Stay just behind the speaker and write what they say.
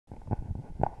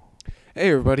Hey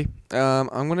everybody, I'm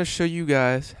going to show you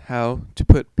guys how to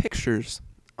put pictures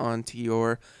onto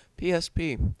your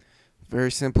PSP.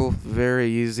 Very simple, very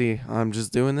easy. I'm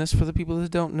just doing this for the people that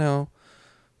don't know.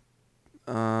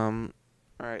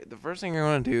 Alright, the first thing you're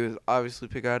going to do is obviously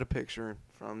pick out a picture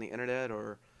from the internet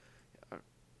or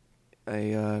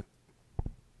a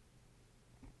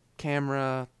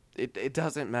camera. It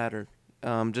doesn't matter.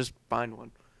 Just find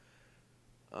one.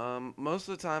 Most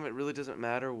of the time it really doesn't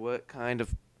matter what kind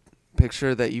of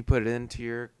picture that you put into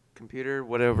your computer,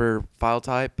 whatever file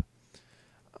type.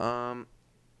 Um,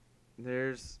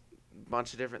 there's a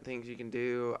bunch of different things you can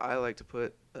do. I like to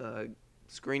put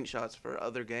screenshots for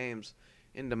other games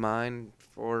into mine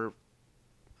for,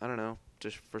 I don't know,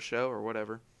 just for show or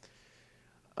whatever.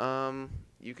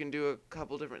 You can do a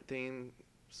couple different things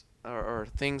or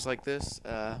things like this.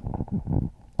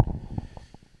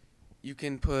 You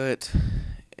can put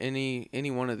any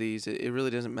one of these. It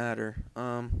really doesn't matter.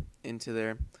 Into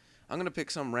there. I'm gonna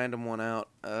pick some random one out.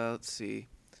 Let's see.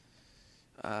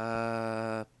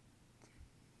 I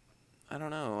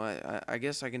don't know. I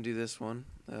guess I can do this one.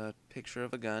 A picture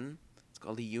of a gun. It's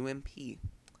called a UMP.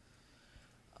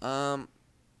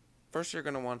 First you're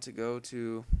gonna want to go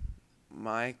to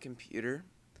my computer.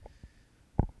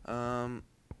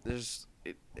 It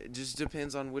just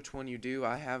depends on which one you do.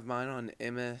 I have mine on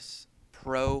MS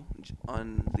Pro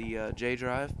on the J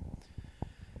drive,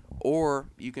 or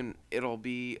it'll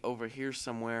be over here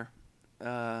somewhere.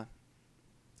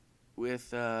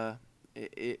 With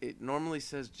it normally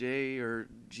says J or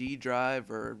G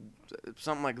drive or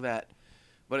something like that,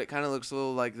 but it kind of looks a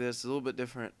little like this, a little bit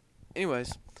different.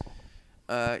 Anyways,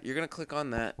 you're gonna click on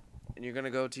that, and you're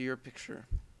gonna go to your picture,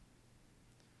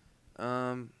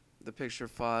 the picture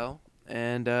file,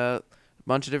 and a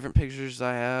bunch of different pictures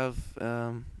I have.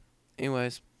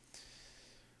 Anyways,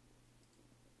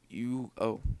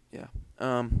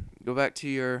 go back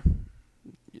to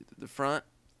the front,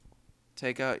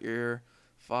 take out your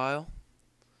file,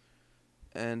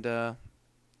 and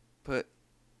put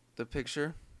the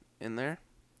picture in there.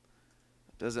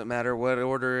 Doesn't matter what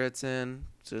order it's in,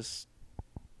 just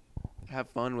have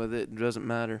fun with it. It doesn't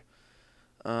matter.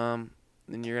 Then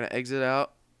you're gonna exit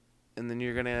out, and then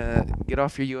you're gonna get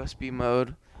off your USB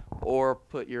mode or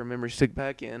put your memory stick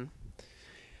back in.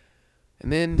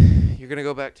 And then you're gonna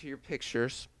go back to your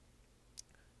pictures.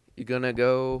 You're gonna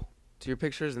go to your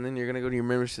pictures, and then you're gonna go to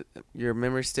your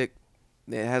memory stick.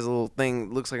 It has a little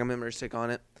thing, looks like a memory stick on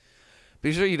it.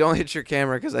 Be sure you don't hit your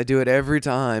camera, because I do it every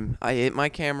time. I hit my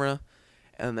camera,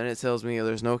 and then it tells me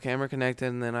there's no camera connected,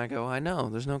 and then I go, I know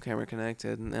there's no camera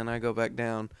connected, and then I go back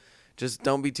down. Just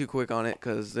don't be too quick on it,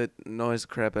 because it annoys the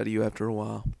crap out of you after a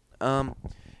while.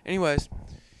 Anyways,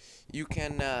 you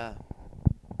can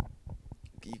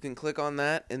click on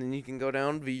that, and then you can go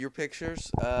down, view your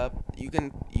pictures. You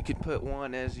could put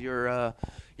one as your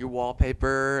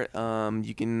wallpaper.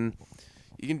 You can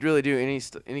really do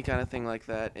any kind of thing like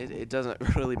that. It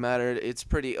doesn't really matter. It's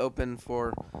pretty open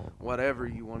for whatever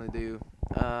you want to do.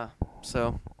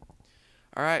 So,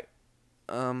 all right.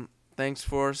 Thanks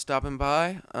for stopping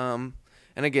by. And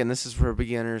again, this is for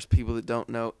beginners, people that don't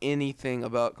know anything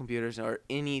about computers or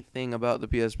anything about the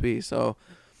PSP. So,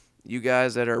 you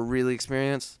guys that are really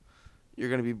experienced, you're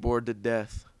going to be bored to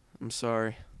death. I'm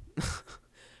sorry.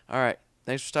 All right.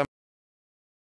 Thanks for stopping